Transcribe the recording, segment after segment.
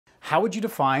How would you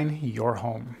define your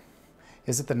home?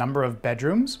 Is it the number of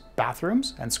bedrooms,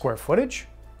 bathrooms, and square footage?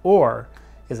 Or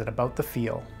is it about the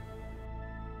feel?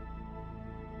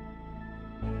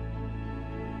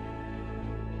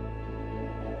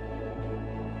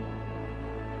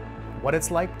 What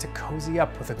it's like to cozy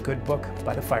up with a good book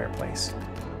by the fireplace.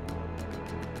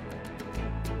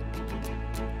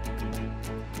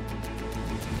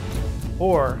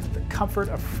 Or the comfort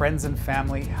of friends and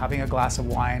family having a glass of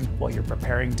wine while you're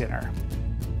preparing dinner.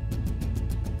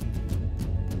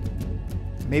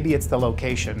 Maybe it's the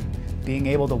location, being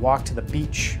able to walk to the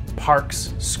beach,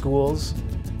 parks, schools.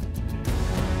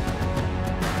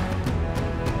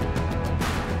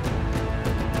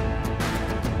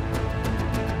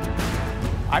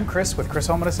 I'm Chris with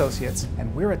Holm Associates,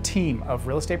 and we're a team of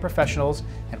real estate professionals,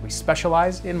 and we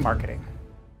specialize in marketing.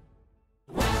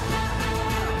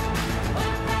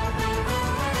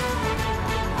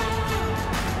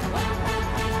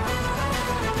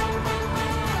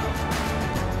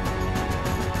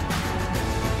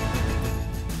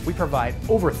 We provide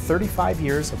over 35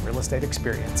 years of real estate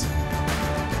experience.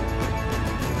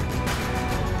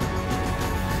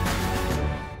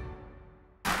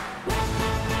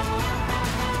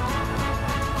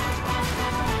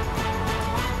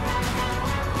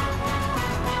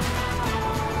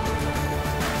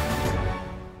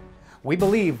 We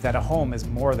believe that a home is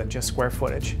more than just square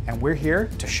footage, and we're here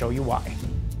to show you why.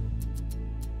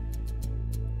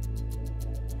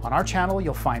 On our channel,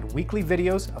 you'll find weekly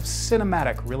videos of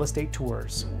cinematic real estate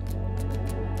tours.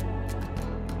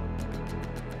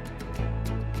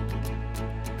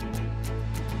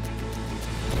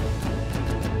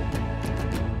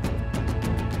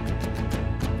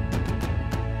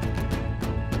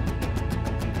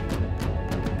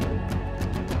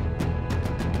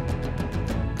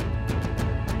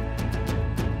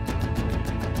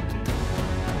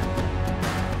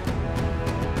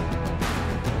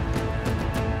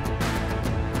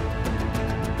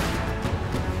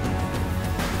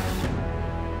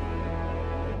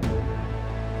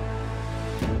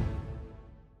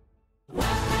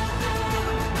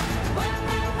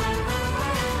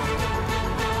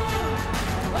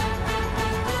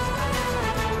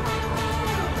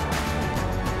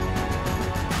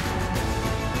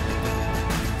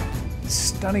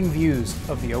 Stunning views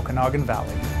of the Okanagan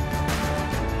Valley.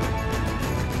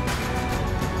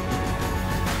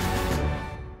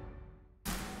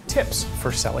 Tips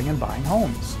for selling and buying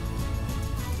homes.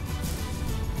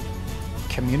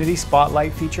 Community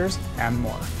spotlight features and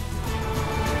more.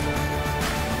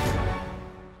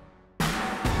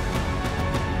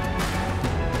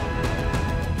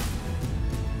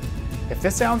 If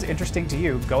this sounds interesting to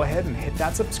you, go ahead and hit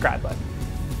that subscribe button.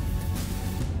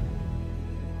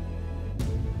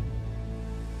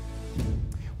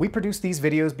 We produce these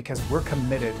videos because we're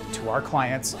committed to our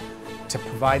clients to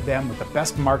provide them with the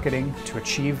best marketing to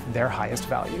achieve their highest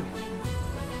value.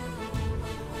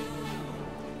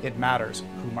 It matters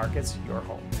who markets your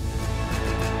home.